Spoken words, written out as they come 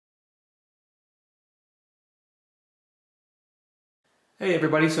Hey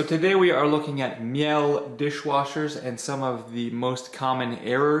everybody, so today we are looking at Miele dishwashers and some of the most common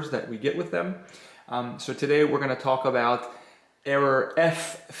errors that we get with them. So today we're going to talk about error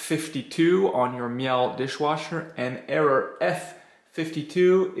F52 on your Miele dishwasher, and error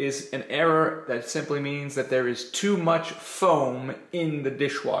F52 is an error that simply means that there is too much foam in the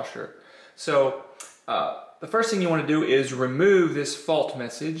dishwasher. So the first thing you want to do is remove this fault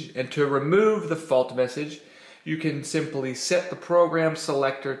message, and to remove the fault message you can simply set the program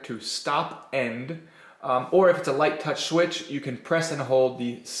selector to stop end, or if it's a light touch switch, you can press and hold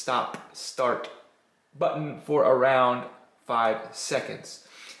the stop start button for around 5 seconds.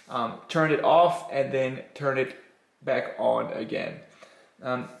 Turn it off and then turn it back on again.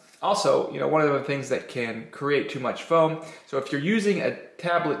 Also, one of the things that can create too much foam, so if you're using a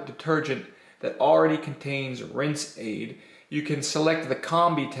tablet detergent that already contains rinse aid, you can select the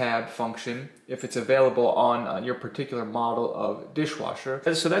Combi tab function if it's available on your particular model of dishwasher.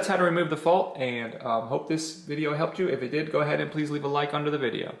 So that's how to remove the fault, and hope this video helped you. If it did, go ahead and please leave a like under the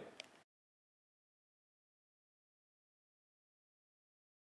video.